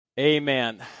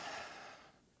Amen.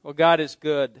 Well, God is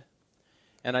good,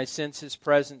 and I sense His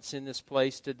presence in this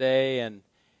place today, and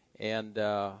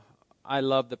I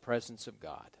love the presence of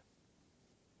God.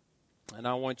 And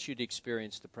I want you to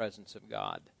experience the presence of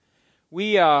God.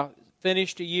 We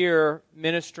finished a year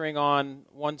ministering on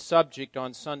one subject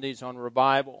on Sundays on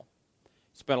revival.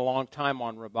 Spent a long time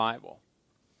on revival.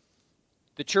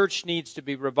 The church needs to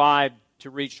be revived to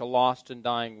reach a lost and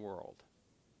dying world.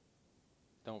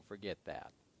 Don't forget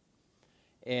that.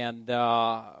 And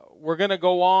we're going to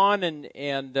go on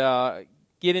and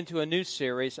get into a new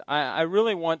series. I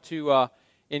really want to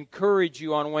encourage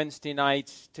you on Wednesday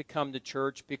nights to come to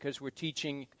church because we're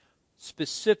teaching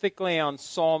specifically on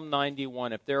Psalm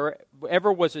 91. If there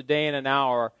ever was a day and an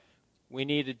hour we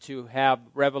needed to have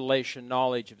revelation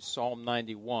knowledge of Psalm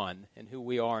 91 and who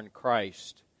we are in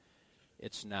Christ,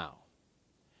 it's now.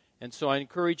 And so I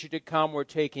encourage you to come. We're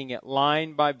taking it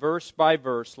line by verse,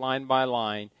 line by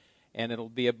line, and it'll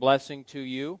be a blessing to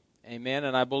you. Amen.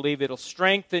 And I believe it'll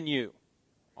strengthen you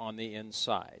on the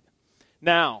inside.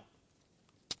 Now,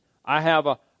 I have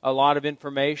a lot of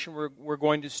information. We're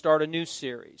going to start a new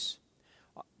series.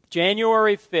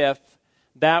 January 5th,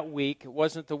 that week, it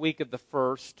wasn't the week of the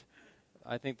 1st.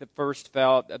 I think the first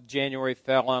of January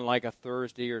fell on like a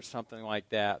Thursday or something like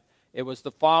that. It was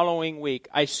the following week.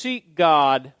 I seek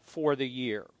God for the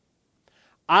year.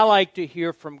 I like to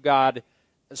hear from God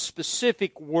a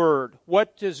specific word.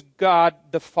 What does God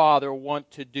the Father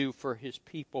want to do for His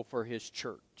people, for His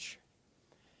church?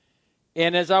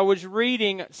 And as I was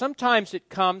reading, sometimes it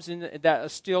comes in that a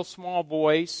still small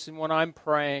voice and when I'm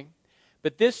praying.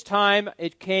 But this time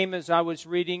it came as I was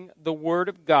reading the Word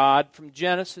of God from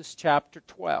Genesis chapter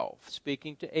 12,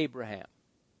 speaking to Abraham.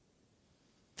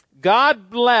 God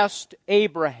blessed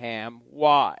Abraham.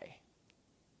 Why?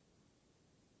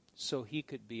 So he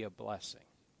could be a blessing.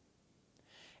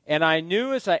 And I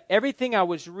knew everything I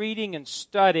was reading and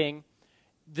studying,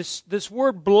 this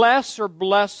word bless or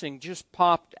blessing just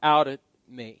popped out at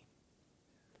me.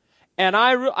 And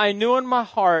I knew in my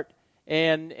heart,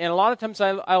 and a lot of times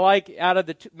I like out of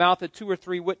the mouth of two or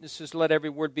three witnesses, let every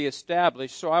word be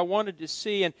established. So I wanted to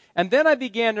see, and then I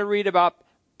began to read about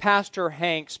Pastor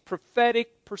Hank's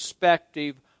prophetic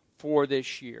perspective for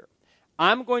this year.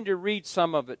 I'm going to read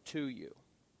some of it to you.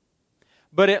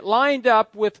 But it lined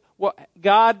up with what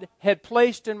God had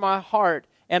placed in my heart,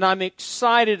 and I'm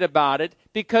excited about it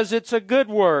because it's a good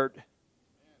word.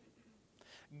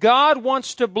 God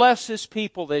wants to bless His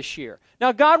people this year.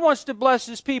 Now, God wants to bless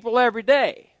His people every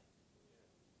day.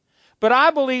 But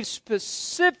I believe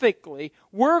specifically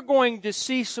we're going to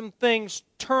see some things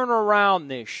turn around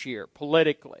this year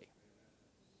politically.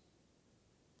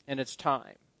 And it's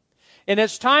time. And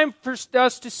it's time for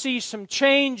us to see some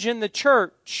change in the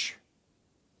church.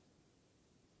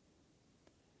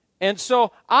 And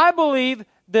so I believe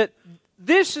that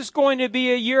this is going to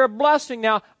be a year of blessing.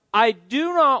 Now, I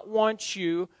do not want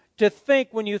you to think,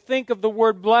 when you think of the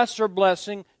word bless or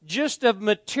blessing, just of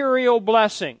material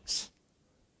blessings.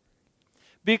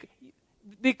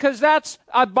 Because that's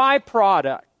a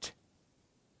byproduct.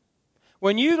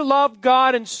 When you love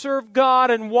God and serve God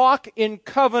and walk in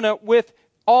covenant with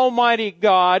Almighty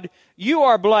God, you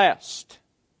are blessed.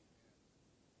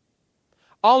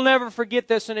 I'll never forget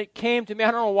this, and it came to me.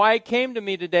 I don't know why it came to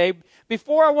me today.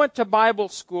 Before I went to Bible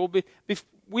school,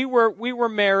 we were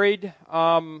married.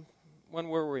 When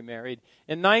were we married?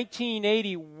 In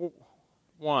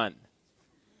 1981.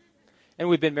 And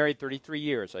we've been married 33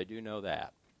 years. I do know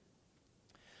that.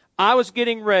 I was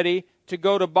getting ready to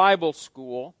go to Bible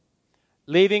school,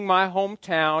 leaving my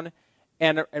hometown,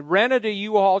 and rented a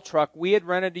U-Haul truck. We had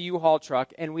rented a U-Haul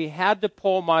truck, and we had to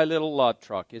pull my little love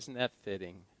truck. Isn't that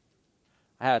fitting?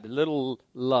 I had a little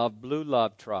blue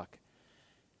love truck.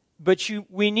 But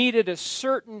we needed a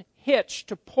certain hitch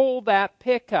to pull that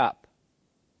pickup.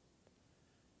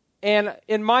 And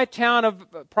in my town of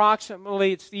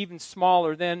approximately, it's even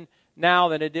smaller now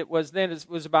than it was then, it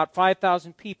was about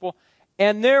 5,000 people.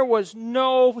 And there was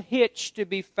no hitch to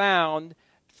be found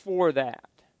for that.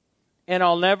 And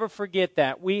I'll never forget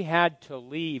that. We had to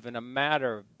leave in a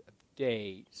matter of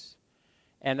days.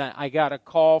 And I got a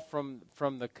call from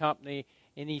the company,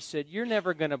 and he said, "You're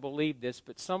never going to believe this,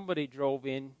 but somebody drove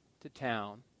into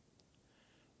town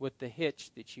with the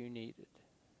hitch that you needed."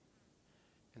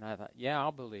 And I thought, yeah,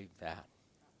 I'll believe that.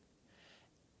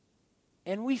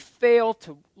 And we failed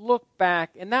to look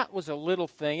back, and that was a little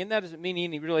thing, and that doesn't mean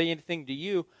anything to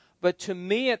you, but to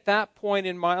me at that point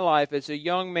in my life, as a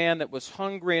young man that was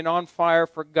hungry and on fire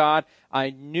for God,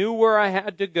 I knew where I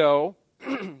had to go.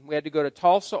 We had to go to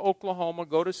Tulsa, Oklahoma,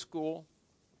 go to school.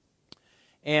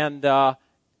 And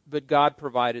but God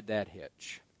provided that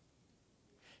hitch.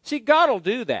 See, God will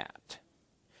do that.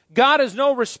 God is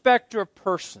no respecter of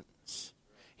persons.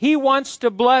 He wants to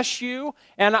bless you,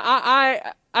 and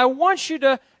I want you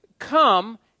to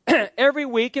come every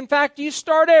week. In fact, you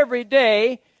start every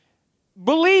day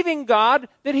believing God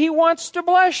that He wants to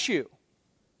bless you.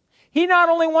 He not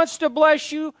only wants to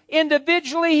bless you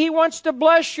individually, He wants to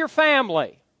bless your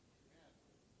family.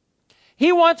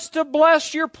 He wants to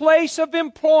bless your place of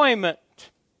employment.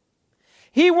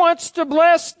 He wants to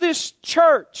bless this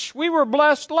church. We were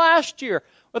blessed last year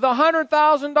with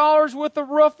 $100,000 worth of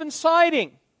roof and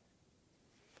siding.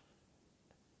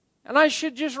 And I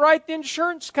should just write the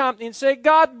insurance company and say,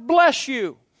 God bless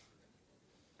you.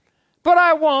 But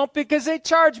I won't, because they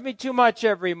charge me too much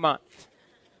every month.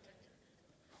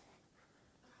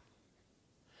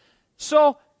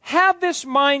 So have this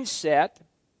mindset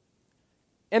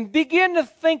and begin to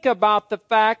think about the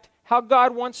fact how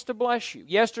God wants to bless you.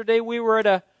 Yesterday we were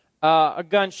at a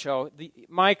gun show.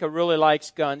 Micah really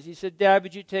likes guns. He said, Dad,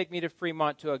 would you take me to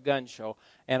Fremont to a gun show?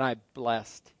 And I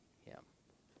blessed him.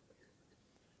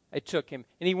 I took him,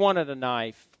 and he wanted a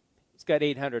knife. He's got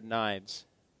 800 knives.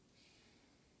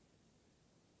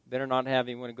 Better not have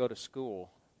him when I go to school.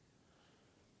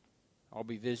 I'll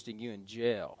be visiting you in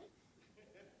jail.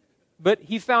 But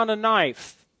he found a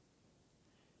knife.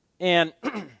 And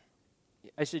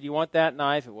I said, you want that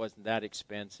knife? It wasn't that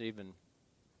expensive. And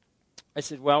I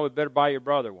said, well, we better buy your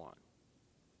brother one.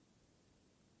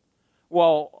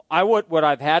 Well, would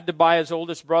I've had to buy his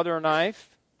oldest brother a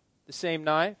knife? The same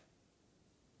knife?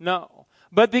 No.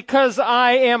 But because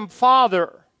I am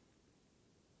father,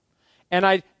 and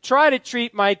I try to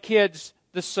treat my kids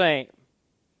the same.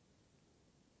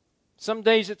 Some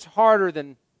days it's harder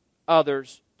than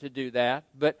others to do that,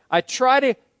 but I try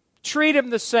to treat them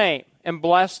the same and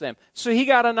bless them. So he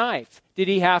got a knife. Did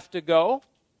he have to go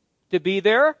to be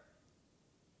there?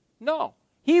 No.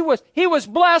 He was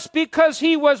blessed because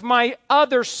he was my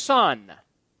other son.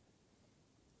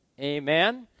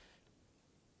 Amen.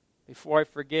 Before I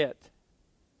forget.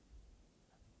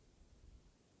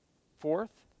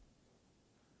 Fourth,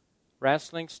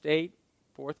 wrestling state,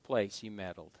 4th place he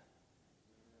medaled.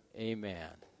 Amen.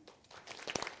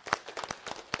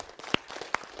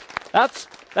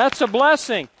 That's a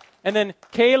blessing. And then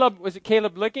Caleb, was it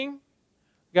Caleb Licking?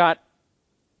 Got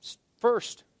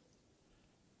first.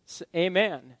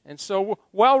 Amen. And so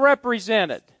well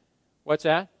represented. What's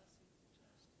that?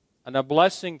 And a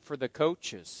blessing for the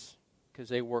coaches, because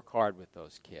they work hard with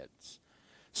those kids.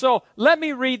 So let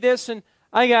me read this, and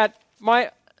I got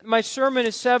my sermon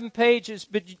is 7 pages,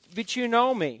 but you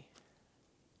know me.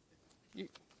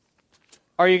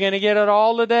 Are you going to get it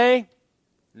all today?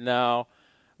 No,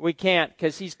 we can't,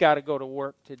 because he's got to go to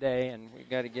work today, and we've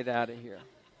got to get out of here.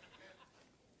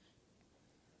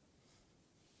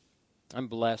 I'm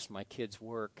blessed my kids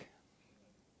work.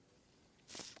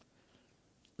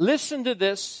 Listen to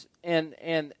this,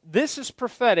 and this is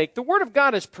prophetic. The Word of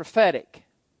God is prophetic.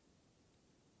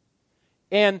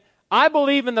 And I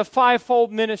believe in the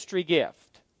fivefold ministry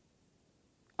gift.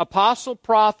 Apostle,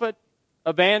 prophet,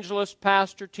 evangelist,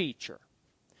 pastor, teacher.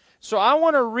 So I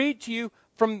want to read to you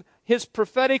from his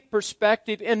prophetic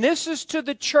perspective, and this is to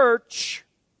the church.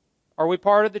 Are we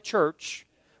part of the church?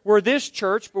 We're this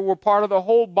church, but we're part of the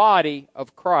whole body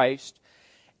of Christ.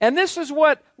 And this is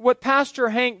what Pastor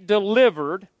Hank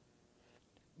delivered,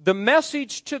 the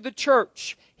message to the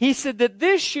church. He said that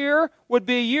this year would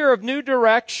be a year of new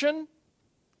direction,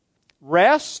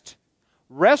 rest,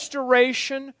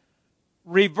 restoration,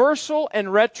 reversal,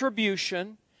 and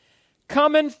retribution.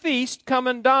 Come and feast, come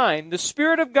and dine. The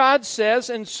Spirit of God says,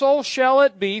 and so shall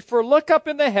it be, for look up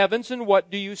in the heavens, and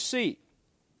what do you see?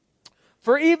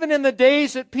 For even in the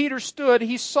days that Peter stood,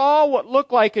 he saw what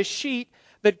looked like a sheet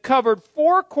that covered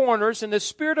 4 corners, and the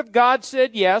Spirit of God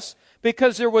said yes,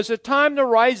 because there was a time to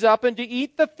rise up and to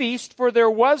eat the feast, for there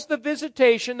was the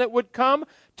visitation that would come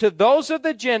to those of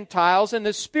the Gentiles, and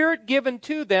the Spirit given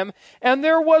to them, and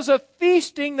there was a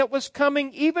feasting that was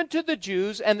coming even to the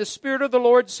Jews, and the Spirit of the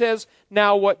Lord says,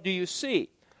 now what do you see?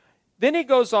 Then he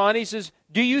goes on, he says,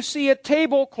 do you see a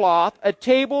tablecloth, a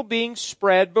table being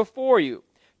spread before you?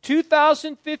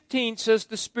 2015 says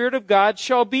the Spirit of God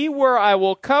shall be where I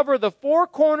will cover the 4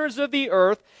 corners of the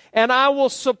earth, and I will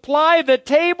supply the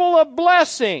table of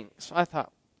blessings. I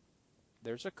thought,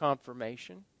 there's a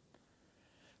confirmation.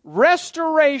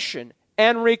 Restoration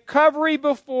and recovery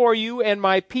before you and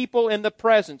my people in the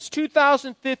presence.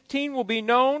 2015 will be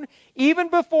known, even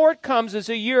before it comes, as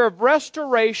a year of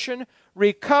restoration,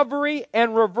 recovery,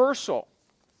 and reversal.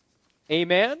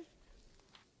 Amen?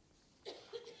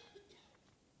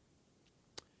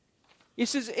 He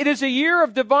says, it is a year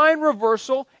of divine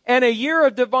reversal and a year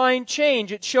of divine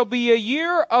change. It shall be a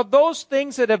year of those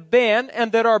things that have been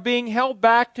and that are being held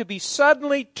back to be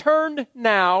suddenly turned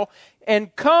now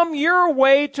and come your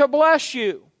way to bless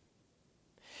you.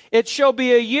 It shall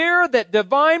be a year that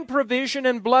divine provision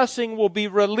and blessing will be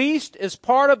released as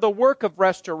part of the work of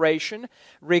restoration,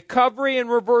 recovery, and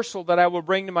reversal that I will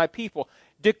bring to my people.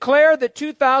 Declare that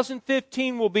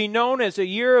 2015 will be known as a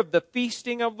year of the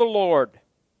feasting of the Lord.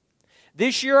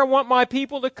 This year I want my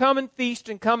people to come and feast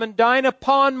and come and dine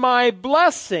upon my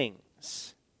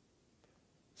blessings,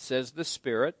 says the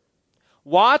Spirit.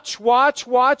 Watch, watch,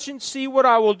 watch, and see what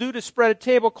I will do to spread a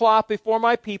tablecloth before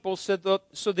my people so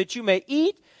that you may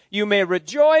eat, you may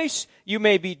rejoice, you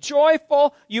may be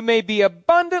joyful, you may be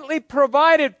abundantly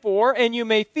provided for, and you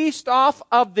may feast off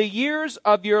of the years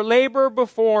of your labor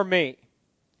before me.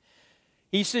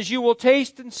 He says, you will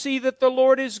taste and see that the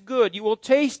Lord is good. You will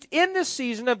taste in the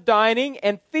season of dining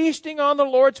and feasting on the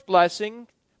Lord's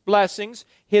blessings,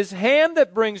 His hand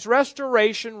that brings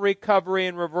restoration, recovery,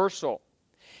 and reversal.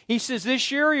 He says, this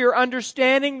year your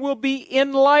understanding will be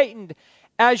enlightened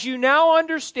as you now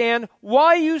understand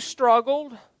why you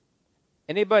struggled.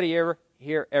 Anybody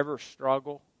ever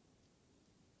struggle?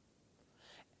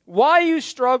 Why you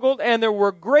struggled, and there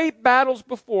were great battles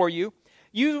before you.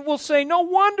 You will say, no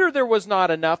wonder there was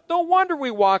not enough. No wonder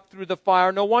we walked through the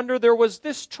fire. No wonder there was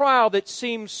this trial that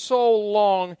seemed so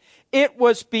long. It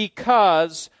was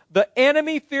because the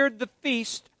enemy feared the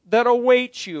feast that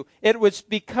awaits you. It was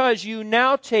because you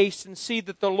now taste and see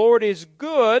that the Lord is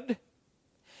good,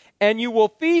 and you will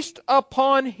feast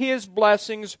upon His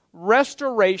blessings,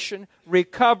 restoration,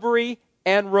 recovery,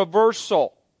 and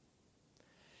reversal.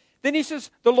 Then he says,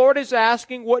 the Lord is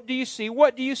asking, what do you see?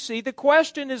 What do you see? The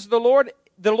question is the Lord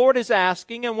is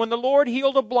asking, and when the Lord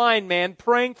healed a blind man,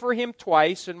 praying for him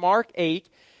twice in Mark 8,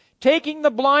 taking the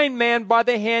blind man by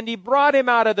the hand, He brought him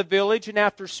out of the village, and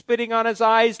after spitting on his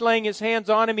eyes, laying His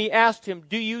hands on him, He asked him,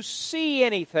 do you see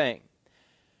anything?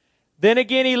 Then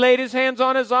again He laid His hands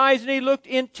on his eyes, and he looked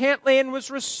intently and was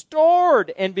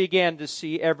restored and began to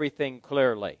see everything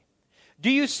clearly. Do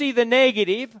you see the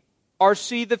negative or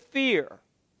see the fear?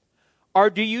 Or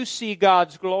do you see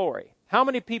God's glory? How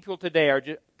many people today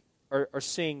are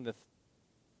seeing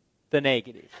the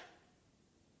negative,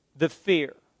 the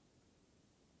fear?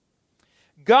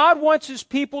 God wants His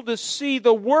people to see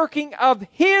the working of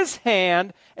His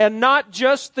hand and not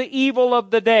just the evil of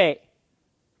the day.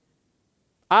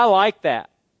 I like that.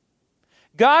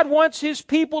 God wants His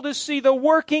people to see the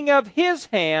working of His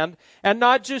hand and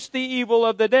not just the evil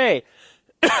of the day.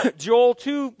 Joel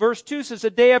 2, verse 2 says,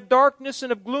 a day of darkness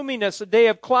and of gloominess, a day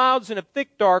of clouds and of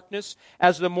thick darkness,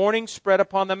 as the morning spread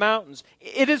upon the mountains.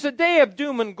 It is a day of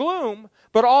doom and gloom,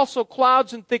 but also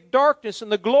clouds and thick darkness,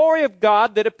 and the glory of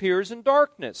God that appears in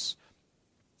darkness.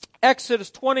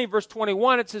 Exodus 20, verse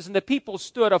 21, it says, and the people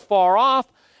stood afar off,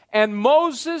 and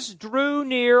Moses drew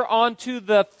near unto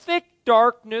the thick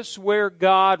darkness where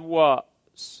God was.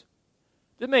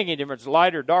 Doesn't make any difference,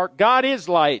 light or dark. God is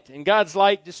light, and God's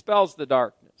light dispels the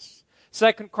darkness.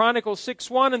 2 Chronicles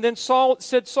 6:1, and then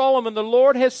said Solomon, the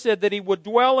Lord has said that He would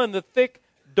dwell in the thick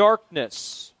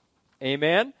darkness.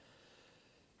 Amen?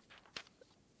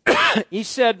 He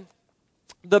said,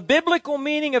 the biblical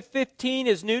meaning of 15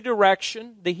 is new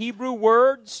direction. The Hebrew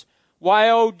words,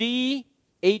 Y-O-D,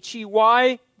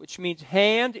 H-E-Y, which means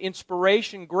hand,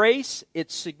 inspiration, grace,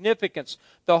 its significance.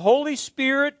 The Holy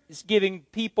Spirit is giving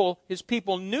His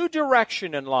people new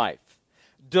direction in life.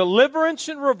 Deliverance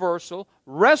and reversal,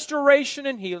 restoration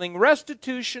and healing,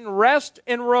 restitution, rest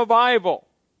and revival.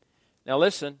 Now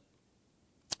listen,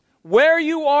 where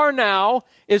you are now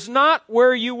is not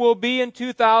where you will be in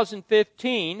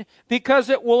 2015 because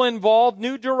it will involve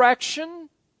new direction,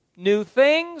 new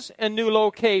things, and new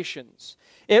locations.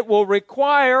 It will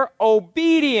require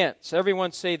obedience.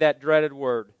 Everyone say that dreaded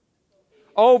word.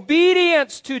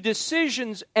 Obedience to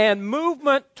decisions and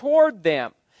movement toward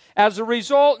them. As a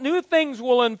result, new things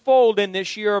will unfold in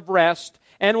this year of rest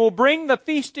and will bring the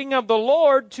feasting of the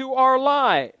Lord to our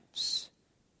lives.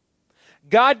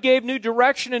 God gave new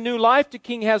direction and new life to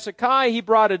King Hezekiah. He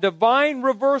brought a divine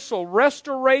reversal,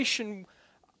 restoration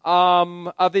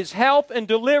of his health and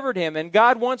delivered him. And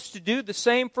God wants to do the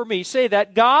same for me. Say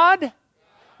that. God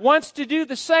wants to do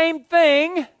the same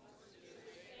thing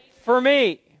for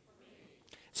me.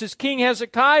 It says King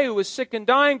Hezekiah, who was sick and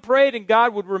dying, prayed, and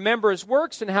God would remember his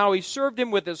works and how he served him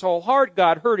with his whole heart.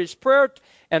 God heard his prayer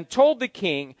and told the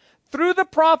king through the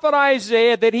prophet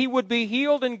Isaiah that he would be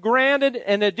healed and granted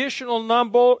an additional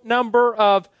number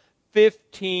of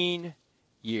 15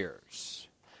 years.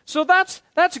 So that's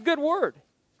a good word.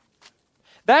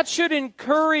 That should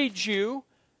encourage you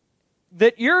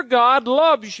that your God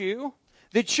loves you,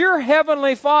 that your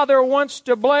Heavenly Father wants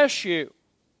to bless you.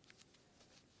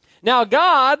 Now,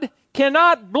 God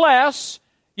cannot bless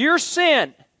your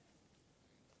sin,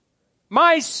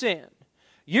 my sin,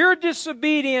 your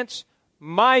disobedience,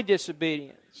 my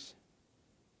disobedience.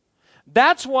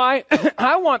 That's why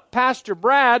I want Pastor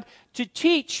Brad to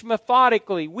teach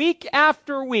methodically, week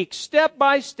after week, step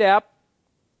by step,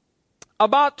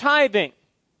 about tithing.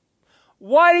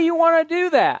 Why do you want to do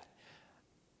that?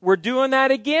 We're doing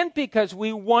that again because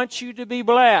we want you to be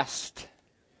blessed.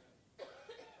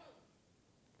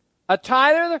 A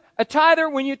tither,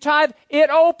 when you tithe, it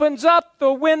opens up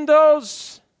the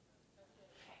windows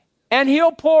and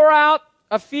He'll pour out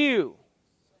a few.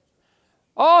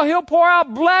 Oh, He'll pour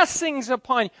out blessings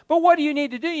upon you. But what do you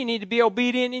need to do? You need to be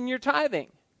obedient in your tithing.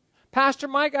 Pastor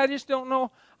Mike, I just don't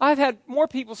know. I've had more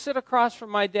people sit across from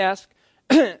my desk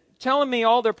telling me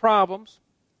all their problems.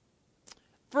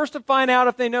 First to find out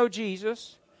if they know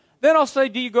Jesus. Then I'll say,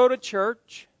 do you go to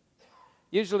church?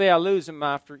 Usually I lose them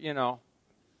after,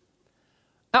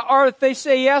 Or if they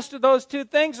say yes to those two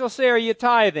things, I'll say, are you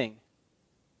tithing?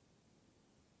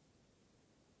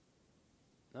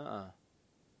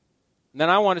 Then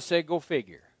I want to say, go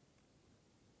figure.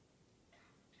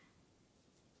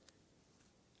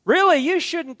 Really, you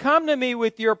shouldn't come to me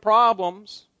with your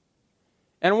problems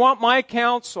and want my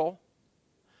counsel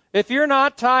if you're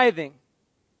not tithing.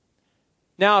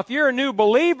 Now, if you're a new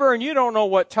believer and you don't know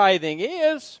what tithing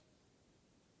is,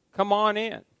 come on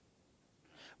in.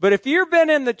 But if you've been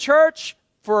in the church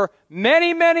for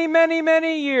many, many, many,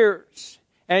 many years,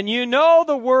 and you know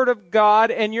the Word of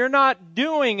God and you're not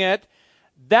doing it,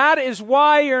 that is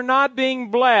why you're not being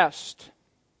blessed.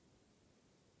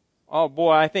 Oh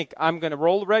boy, I think I'm going to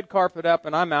roll the red carpet up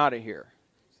and I'm out of here.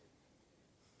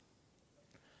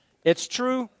 It's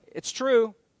true. It's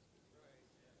true.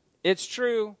 It's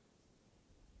true.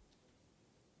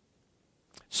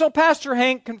 So Pastor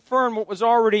Hank confirmed what was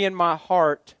already in my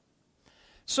heart.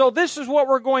 So this is what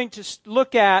we're going to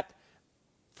look at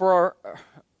for,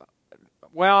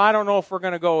 well, I don't know if we're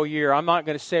going to go a year. I'm not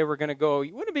going to say we're going to go.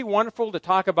 Wouldn't it be wonderful to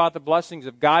talk about the blessings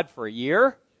of God for a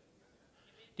year?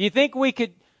 Do you think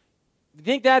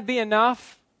that'd be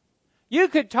enough? You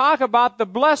could talk about the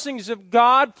blessings of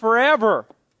God forever.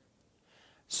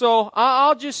 So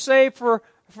I'll just say for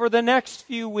the next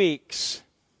few weeks.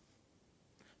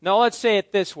 Now let's say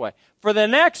it this way. For the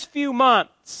next few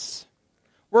months,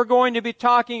 we're going to be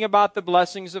talking about the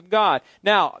blessings of God.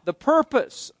 Now, the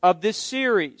purpose of this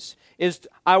series is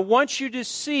I want you to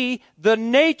see the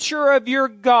nature of your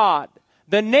God,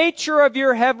 the nature of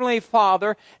your Heavenly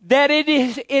Father, that it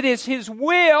is His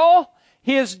will,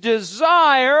 His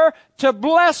desire to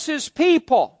bless His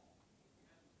people.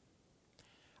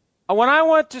 When I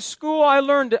went to school, I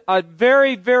learned a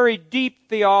very, very deep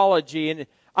theology, and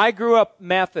I grew up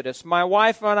Methodist. My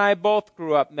wife and I both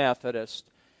grew up Methodist.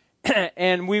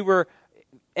 And we were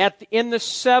in the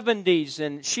 70s,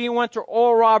 and she went to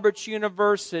Oral Roberts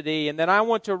University, and then I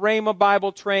went to Rhema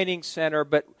Bible Training Center.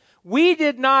 But we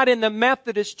did not in the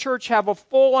Methodist Church have a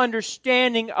full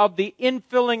understanding of the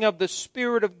infilling of the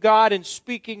Spirit of God and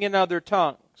speaking in other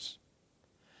tongues.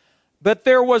 But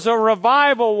there was a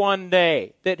revival one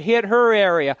day that hit her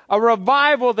area, a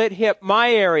revival that hit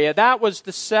my area. That was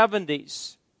the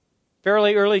 70s.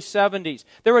 Fairly early 70s.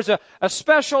 There was a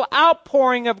special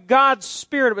outpouring of God's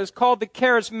Spirit. It was called the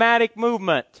Charismatic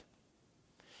Movement.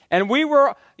 And we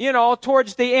were,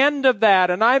 towards the end of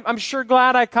that. And I'm sure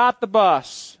glad I caught the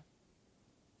bus.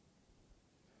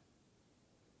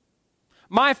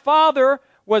 My father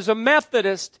was a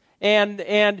Methodist.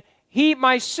 And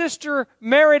my sister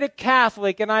married a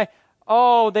Catholic. And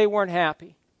they weren't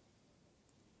happy.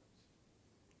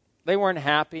 They weren't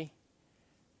happy.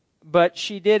 But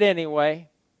she did anyway.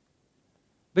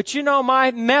 But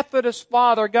my Methodist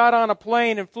father got on a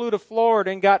plane and flew to Florida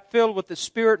and got filled with the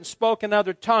Spirit and spoke in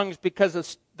other tongues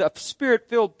because the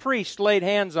Spirit-filled priest laid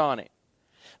hands on him.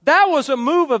 That was a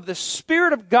move of the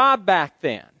Spirit of God back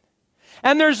then.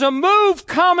 And there's a move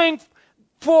coming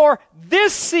for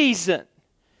this season.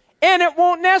 And it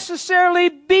won't necessarily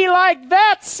be like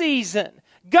that season.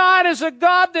 God is a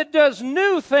God that does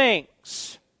new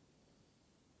things.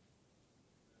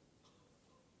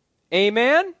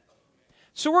 Amen?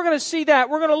 So we're going to see that.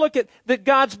 We're going to look at that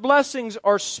God's blessings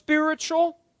are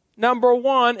spiritual, number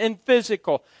one, and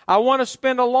physical. I want to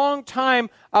spend a long time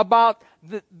about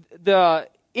the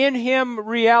in Him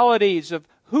realities of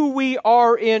who we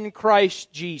are in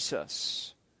Christ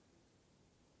Jesus.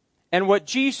 And what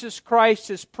Jesus Christ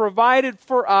has provided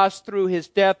for us through His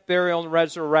death, burial, and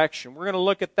resurrection. We're going to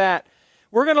look at that.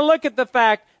 We're going to look at the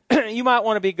fact, you might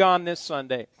want to be gone this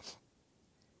Sunday.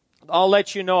 I'll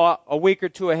let you know a week or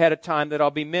two ahead of time that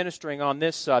I'll be ministering on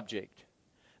this subject.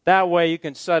 That way you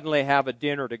can suddenly have a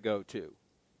dinner to go to.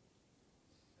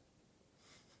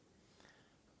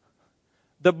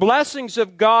 The blessings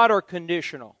of God are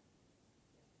conditional.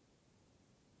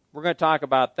 We're going to talk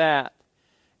about that.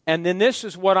 And then this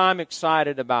is what I'm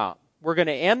excited about. We're going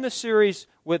to end the series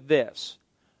with this: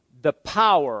 the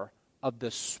power of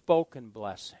the spoken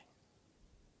blessing.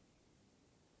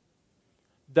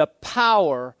 The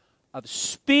power of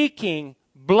speaking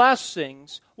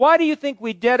blessings. Why do you think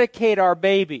we dedicate our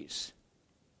babies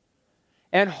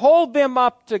and hold them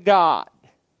up to God?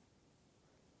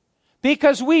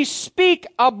 Because we speak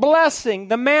a blessing.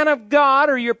 The man of God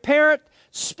or your parent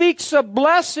speaks a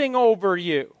blessing over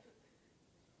you.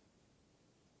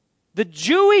 The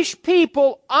Jewish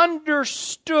people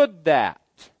understood that.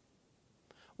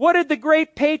 What did the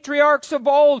great patriarchs of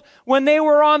old, when they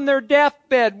were on their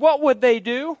deathbed, what would they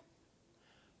do?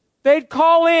 They'd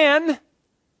call in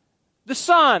the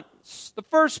sons, the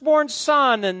firstborn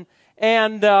son,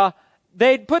 and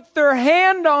they'd put their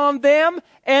hand on them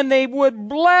and they would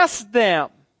bless them.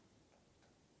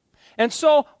 And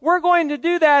so we're going to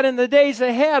do that in the days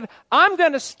ahead. I'm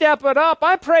going to step it up.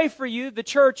 I pray for you, the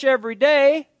church, every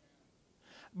day.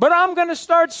 But I'm going to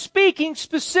start speaking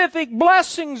specific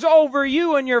blessings over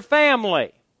you and your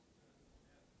family.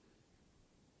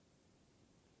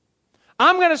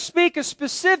 I'm going to speak a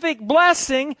specific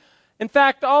blessing. In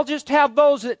fact, I'll just have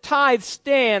those that tithe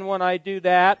stand when I do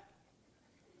that.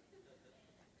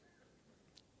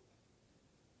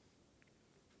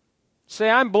 Say,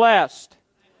 I'm blessed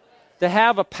to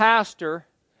have a pastor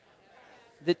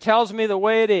that tells me the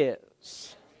way it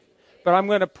is. But I'm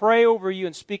going to pray over you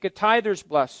and speak a tither's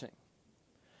blessing.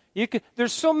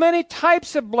 There's so many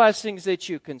types of blessings that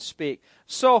you can speak.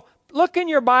 So look in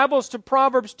your Bibles to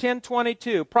Proverbs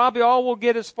 10:22. Probably all we'll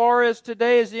get as far as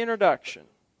today is the introduction.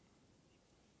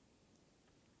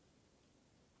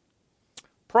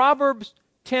 Proverbs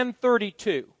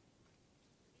 10:32.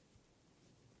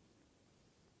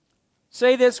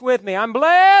 Say this with me. I'm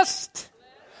blessed.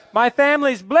 My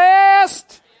family's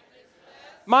blessed.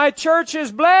 My church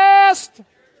is blessed.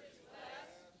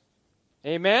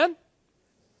 Amen.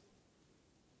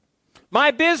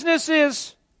 My business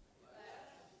is.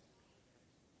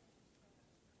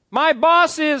 My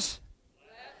boss is.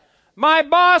 My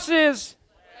boss is.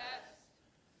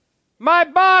 My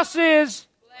boss is.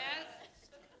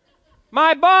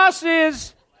 My boss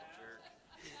is.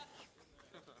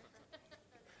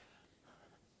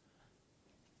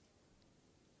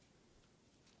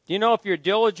 You know, if you're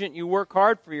diligent, you work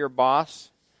hard for your boss,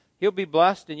 he'll be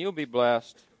blessed and you'll be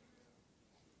blessed.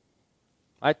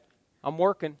 I'm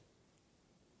working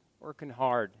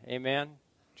hard. Amen.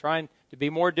 Trying to be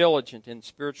more diligent in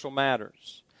spiritual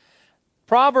matters.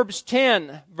 Proverbs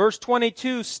 10, verse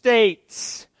 22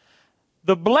 states,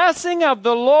 the blessing of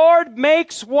the Lord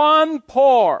makes one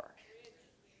poor.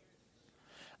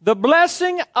 The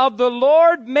blessing of the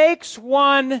Lord makes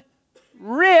one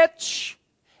rich,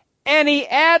 and He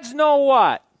adds no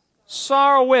what?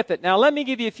 Sorrow with it. Now let me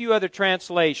give you a few other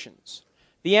translations.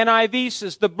 The NIV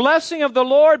says, the blessing of the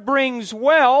Lord brings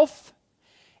wealth,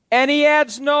 and He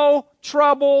adds no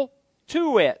trouble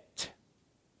to it.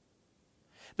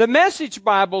 The Message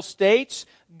Bible states,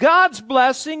 God's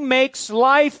blessing makes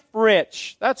life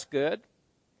rich. That's good.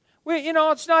 Well,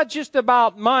 it's not just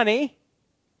about money.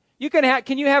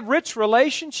 Can you have rich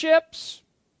relationships?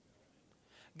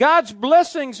 God's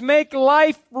blessings make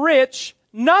life rich.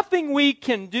 Nothing we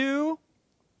can do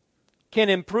can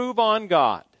improve on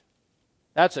God.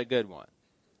 That's a good one.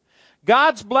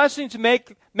 God's blessings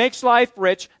makes life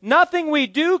rich. Nothing we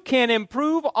do can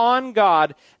improve on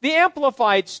God. The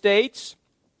Amplified states,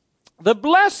 the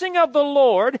blessing of the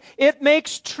Lord, it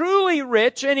makes truly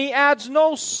rich, and He adds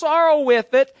no sorrow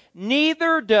with it,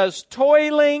 neither does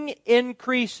toiling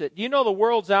increase it. You know the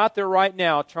world's out there right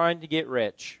now trying to get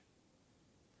rich.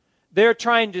 They're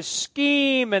trying to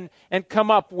scheme and come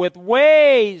up with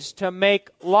ways to make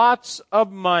lots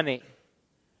of money.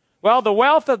 Well, the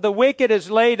wealth of the wicked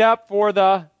is laid up for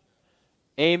the...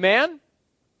 Amen?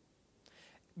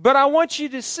 But I want you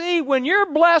to see, when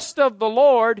you're blessed of the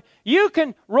Lord, you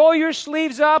can roll your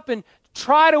sleeves up and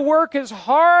try to work as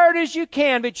hard as you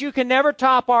can, but you can never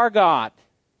top our God.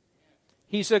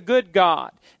 He's a good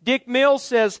God. Dick Mills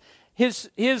says, his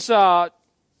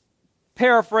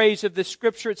paraphrase of the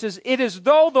scripture, it says, it is as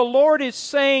though the Lord is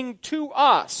saying to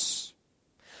us,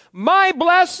 my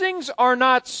blessings are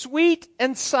not sweet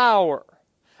and sour.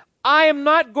 I am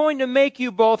not going to make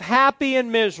you both happy and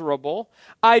miserable.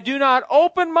 I do not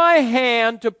open my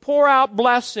hand to pour out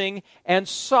blessing and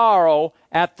sorrow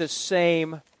at the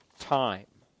same time.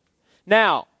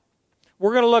 Now,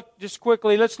 we're going to look just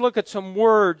quickly, let's look at some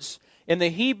words in the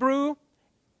Hebrew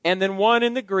and then one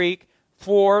in the Greek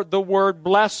for the word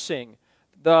blessing.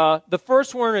 The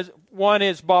first one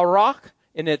is barak,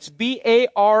 and it's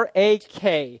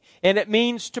B-A-R-A-K, and it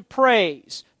means to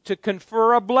praise, to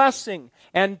confer a blessing,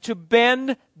 and to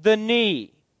bend the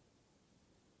knee.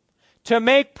 To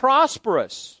make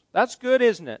prosperous. That's good,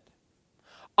 isn't it?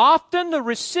 Often the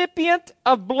recipient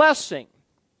of blessing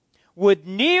would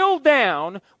kneel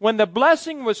down when the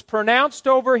blessing was pronounced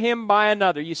over him by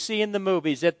another. You see in the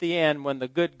movies at the end when the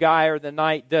good guy or the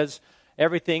knight does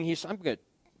everything. I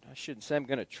shouldn't say I'm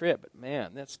going to trip, but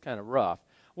man, that's kind of rough.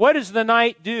 What does the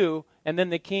knight do? And then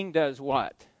the king does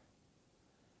what?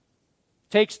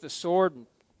 Takes the sword and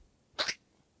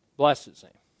blesses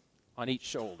him on each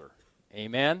shoulder.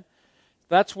 Amen?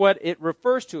 That's what it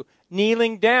refers to.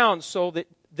 Kneeling down so that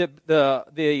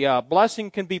the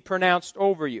blessing can be pronounced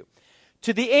over you.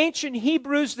 To the ancient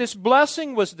Hebrews, this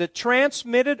blessing was the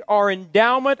transmitted or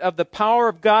endowment of the power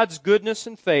of God's goodness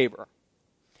and favor.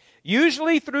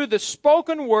 Usually through the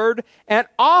spoken word and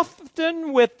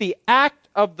often with the act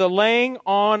of the laying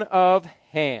on of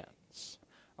hands.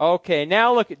 Okay,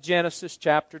 now look at Genesis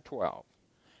chapter 12.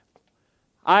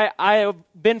 I have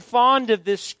been fond of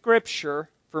this scripture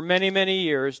for many, many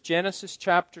years. Genesis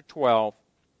chapter 12.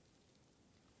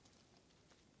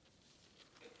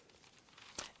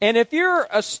 And if you're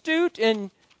astute and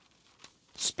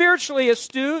spiritually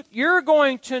astute, you're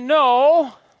going to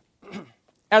know,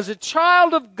 as a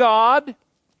child of God,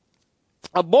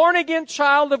 a born-again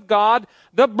child of God,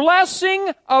 the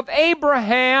blessing of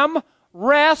Abraham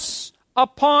rests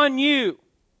upon you.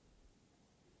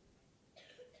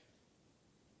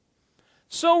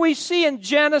 So we see in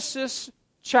Genesis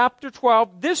chapter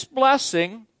 12, this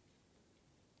blessing,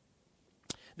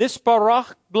 this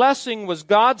barak blessing was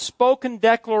God's spoken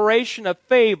declaration of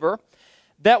favor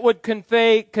that would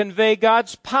convey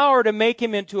God's power to make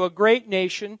him into a great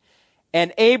nation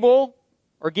and able,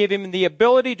 or give him the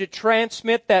ability to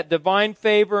transmit that divine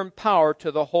favor and power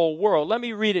to the whole world. Let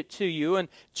me read it to you in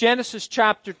Genesis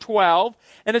chapter 12.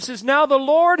 And it says, "Now the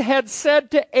Lord had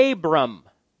said to Abram,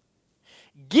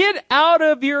 'Get out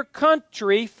of your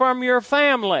country from your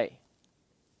family.'"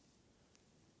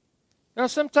 Now,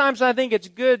 sometimes I think it's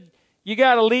good, you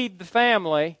got to leave the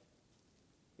family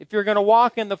if you're going to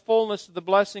walk in the fullness of the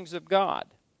blessings of God.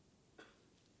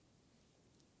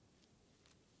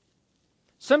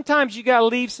 Sometimes you got to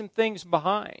leave some things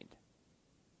behind.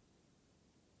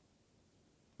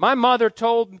 My mother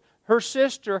told her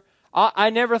sister, I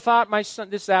never thought my son,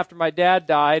 this is after my dad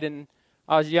died and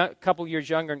I was a couple years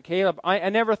younger than Caleb, I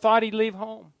never thought he'd leave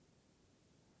home.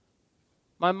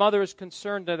 My mother was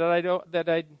concerned that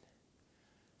I'd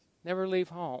never leave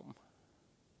home.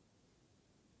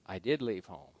 I did leave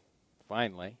home,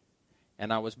 finally,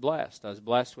 and I was blessed. I was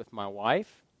blessed with my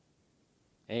wife.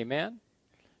 Amen.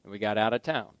 And we got out of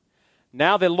town.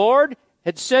 Now the Lord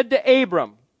had said to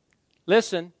Abram,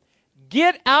 listen,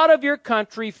 "Get out of your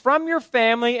country, from your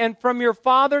family, and from your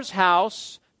father's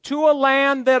house, to a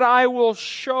land that I will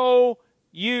show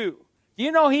you." Do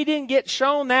you know he didn't get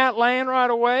shown that land right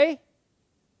away?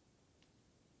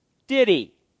 Did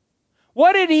he?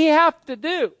 What did he have to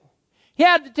do? He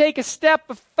had to take a step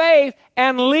of faith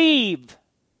and leave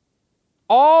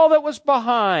all that was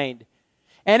behind.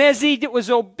 And as he was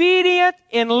obedient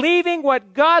in leaving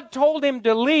what God told him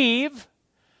to leave,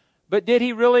 but did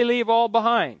he really leave all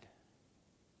behind?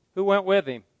 Who went with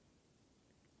him?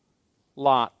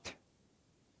 Lot.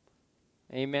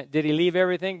 Amen. Did he leave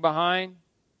everything behind?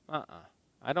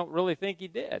 I don't really think he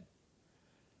did.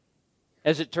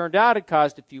 As it turned out, it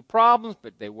caused a few problems,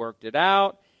 but they worked it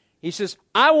out. He says,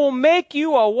 "I will make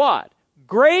you a" what?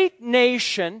 "Great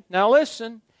nation." Now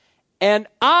listen. "And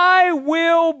I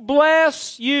will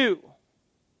bless you."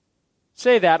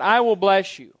 Say that. I will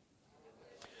bless you.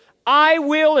 I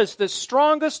will is the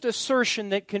strongest assertion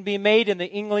that can be made in the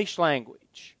English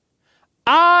language.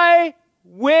 I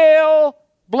will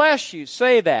bless you.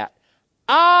 Say that.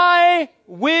 I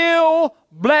will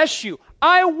bless you.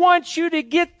 I want you to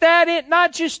get that in,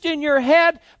 not just in your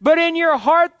head, but in your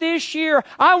heart this year.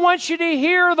 I want you to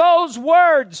hear those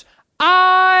words.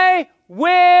 I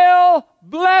will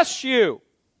bless you.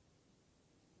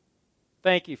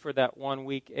 Thank you for that 1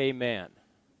 week amen.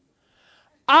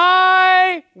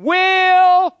 I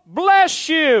will bless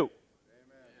you.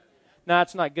 No,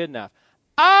 it's not good enough.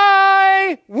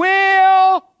 I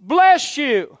will bless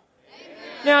you.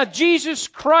 Now, Jesus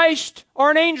Christ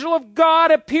or an angel of God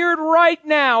appeared right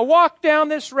now. Walk down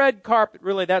this red carpet.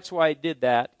 Really, that's why I did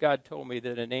that. God told me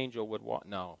that an angel would walk.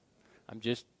 No, I'm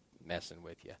just messing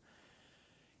with you.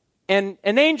 And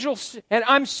an angel, and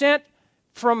I'm sent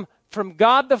from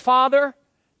God the Father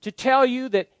to tell you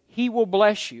that He will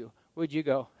bless you, would you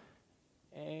go,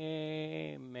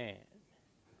 amen?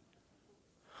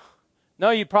 No,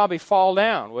 you'd probably fall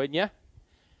down, wouldn't you?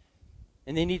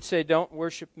 And then He'd say, don't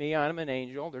worship me, I'm an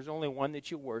angel. There's only one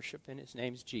that you worship, and His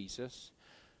name's Jesus.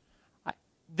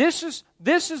 This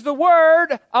is the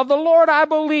word of the Lord, I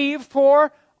believe,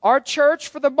 for our church,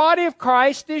 for the body of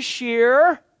Christ this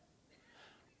year.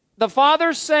 The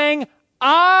Father's saying,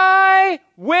 I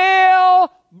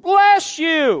will bless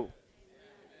you.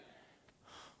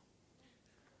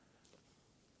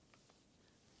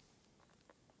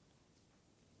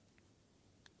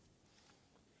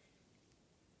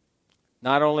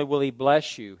 Not only will He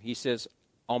bless you, He says,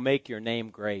 I'll make your name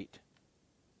great.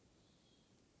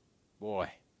 Boy.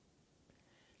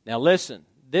 Now listen,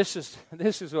 this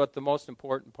is what the most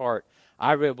important part.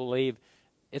 I really believe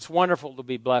it's wonderful to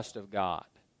be blessed of God.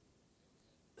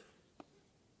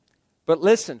 But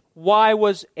listen, why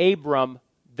was Abram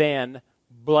then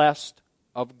blessed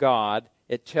of God?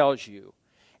 It tells you,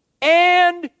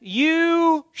 and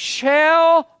you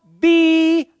shall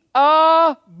be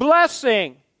a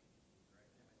blessing.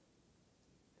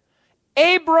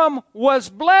 Abram was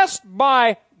blessed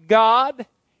by God.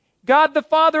 God the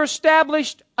Father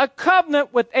established a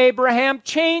covenant with Abraham,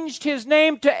 changed his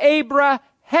name to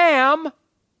Abraham.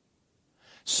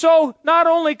 So not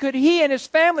only could he and his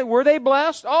family, were they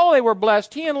blessed? Oh, they were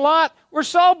blessed. He and Lot were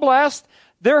so blessed.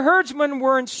 Their herdsmen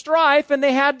were in strife and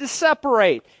they had to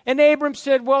separate. And Abram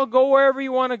said, well, go wherever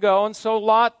you want to go. And so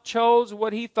Lot chose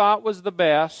what he thought was the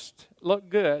best. Looked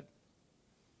good.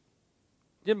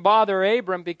 Didn't bother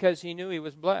Abram because he knew he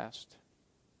was blessed.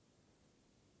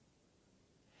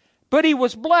 But he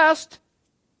was blessed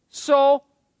so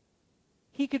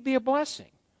he could be a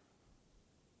blessing.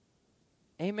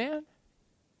 Amen?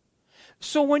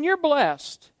 So when you're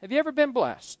blessed, have you ever been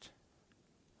blessed?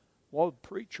 Well, the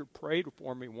preacher prayed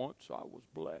for me once, I was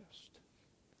blessed.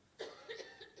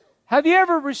 Have you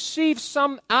ever received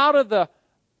some out of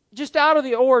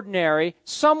the ordinary,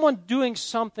 someone doing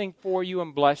something for you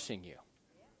and blessing you?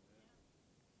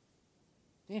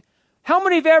 How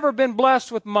many have ever been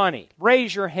blessed with money?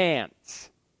 Raise your hands.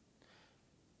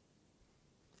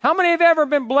 How many have ever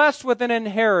been blessed with an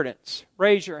inheritance?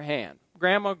 Raise your hand.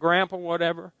 Grandma, grandpa,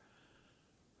 whatever.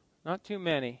 Not too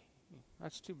many.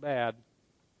 That's too bad.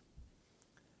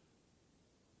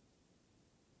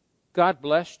 God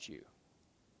blessed you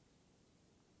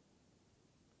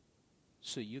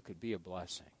so you could be a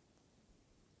blessing.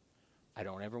 I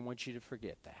don't ever want you to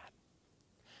forget that.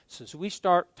 So as we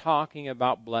start talking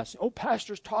about blessing,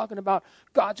 pastor's talking about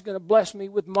God's going to bless me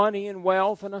with money and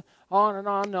wealth and on and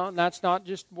on and on. That's not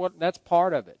just that's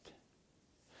part of it.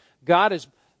 God has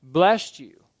blessed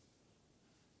you.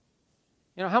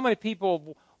 You know, how many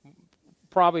people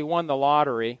probably won the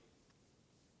lottery?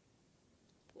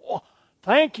 Oh,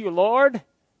 thank you, Lord.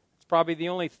 It's probably the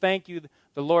only thank you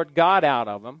the Lord got out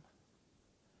of them.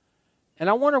 And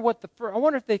I wonder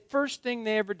if the first thing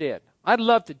they ever did.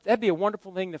 That'd be a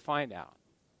wonderful thing to find out.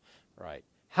 Right.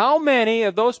 How many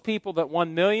of those people that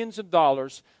won millions of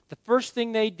dollars, the first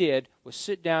thing they did was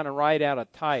sit down and write out a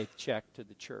tithe check to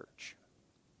the church?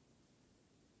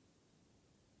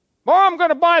 Boy, I'm going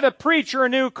to buy the preacher a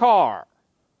new car.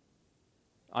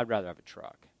 I'd rather have a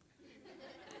truck.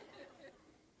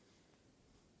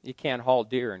 You can't haul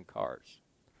deer in cars.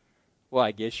 Well,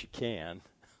 I guess you can.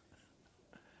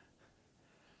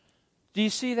 Do you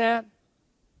see that?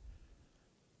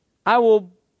 I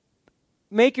will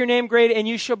make your name great and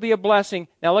you shall be a blessing.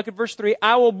 Now look at verse 3.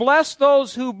 I will bless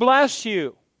those who bless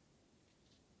you.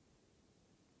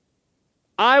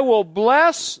 I will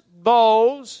bless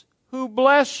those who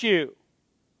bless you.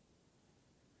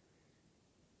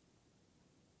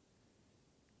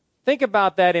 Think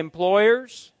about that,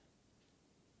 employers.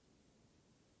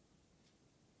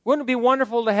 Wouldn't it be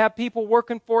wonderful to have people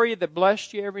working for you that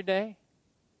blessed you every day?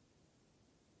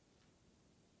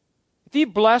 If you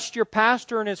blessed your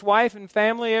pastor and his wife and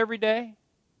family every day,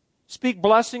 speak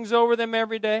blessings over them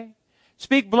every day,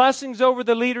 speak blessings over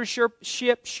the leadership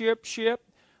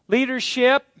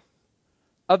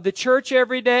of the church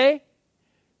every day,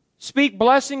 speak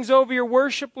blessings over your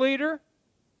worship leader,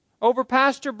 over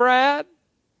Pastor Brad,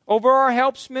 over our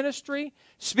helps ministry,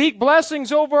 speak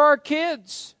blessings over our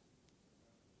kids.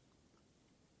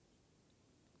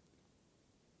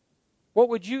 What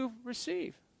would you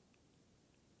receive?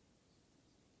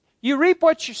 You reap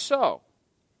what you sow.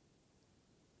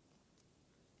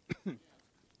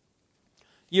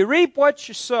 You reap what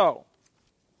you sow.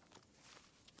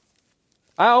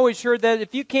 I always heard that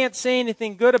if you can't say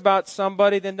anything good about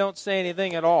somebody, then don't say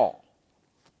anything at all.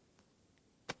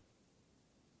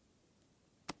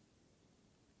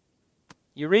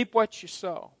 You reap what you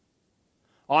sow.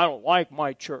 I don't like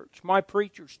my church. My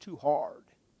preacher's too hard.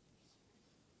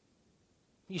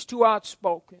 He's too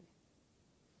outspoken.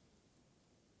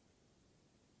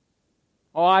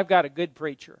 Oh, I've got a good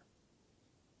preacher.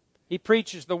 He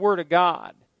preaches the Word of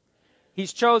God.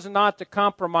 He's chosen not to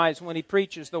compromise when he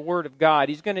preaches the Word of God.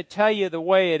 He's going to tell you the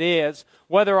way it is,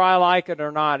 whether I like it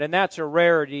or not. And that's a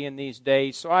rarity in these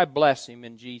days, so I bless him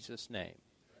in Jesus' name.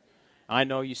 I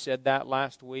know you said that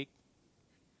last week.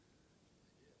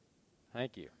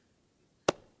 Thank you.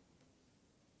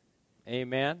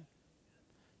 Amen.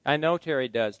 I know Terry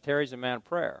does. Terry's a man of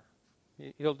prayer.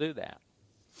 He'll do that.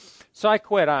 So I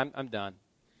quit. I'm done.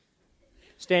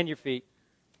 Stand your feet.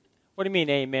 What do you mean,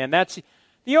 amen? That's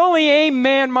the only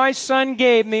amen my son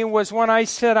gave me was when I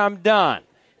said I'm done.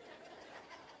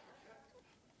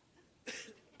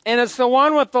 And it's the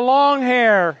one with the long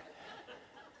hair,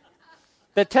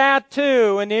 the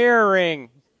tattoo, and the earring.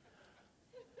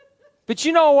 But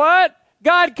you know what?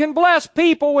 God can bless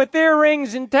people with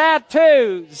earrings and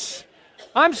tattoos.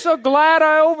 I'm so glad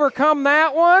I overcome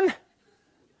that one.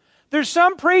 There's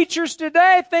some preachers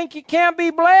today think you can't be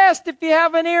blessed if you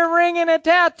have an earring and a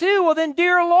tattoo. Well, then,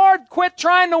 dear Lord, quit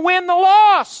trying to win the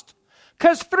lost.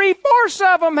 Because 3/4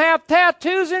 of them have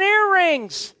tattoos and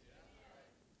earrings.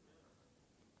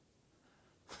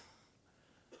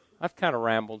 I've kind of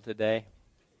rambled today.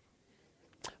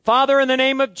 Father, in the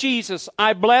name of Jesus,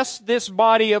 I bless this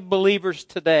body of believers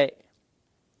today.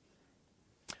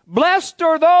 Blessed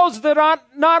are those that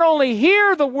not only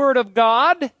hear the Word of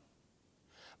God,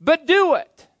 but do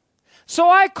it. So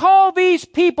I call these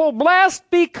people blessed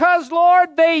because,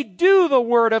 Lord, they do the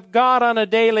Word of God on a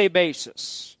daily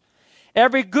basis.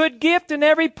 Every good gift and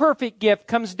every perfect gift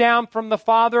comes down from the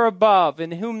Father above,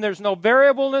 in whom there's no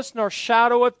variableness nor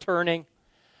shadow of turning.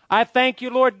 I thank you,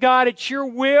 Lord God, it's your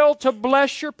will to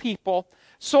bless your people.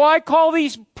 So I call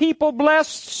these people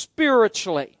blessed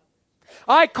spiritually.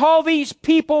 I call these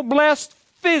people blessed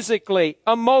physically,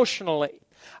 emotionally.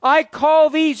 I call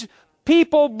these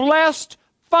people blessed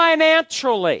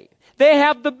financially. They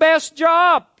have the best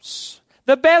jobs,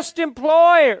 the best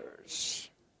employers.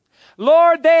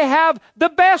 Lord, they have the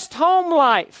best home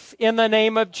life in the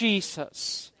name of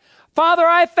Jesus. Father,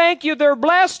 I thank you they're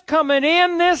blessed coming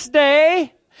in this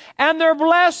day, and they're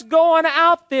blessed going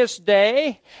out this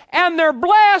day, and they're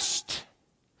blessed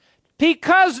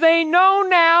because they know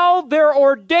now they're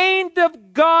ordained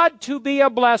of God to be a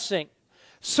blessing.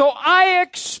 So I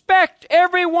expect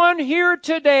everyone here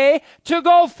today to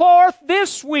go forth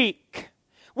this week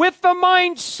with the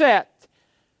mindset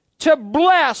to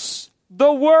bless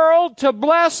the world, to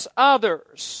bless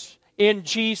others in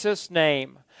Jesus'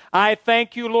 name. I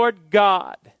thank you, Lord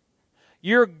God.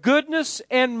 Your goodness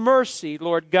and mercy,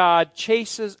 Lord God,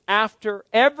 chases after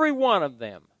every one of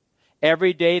them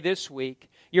every day this week.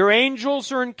 Your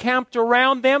angels are encamped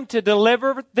around them to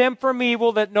deliver them from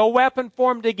evil, that no weapon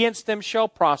formed against them shall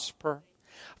prosper.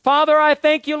 Father, I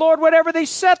thank you, Lord, whatever they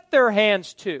set their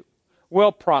hands to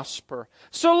will prosper.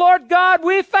 So, Lord God,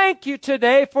 we thank you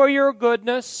today for your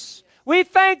goodness. We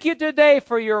thank you today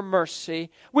for your mercy.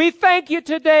 We thank you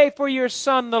today for your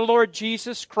Son, the Lord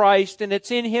Jesus Christ, and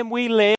it's in him we live.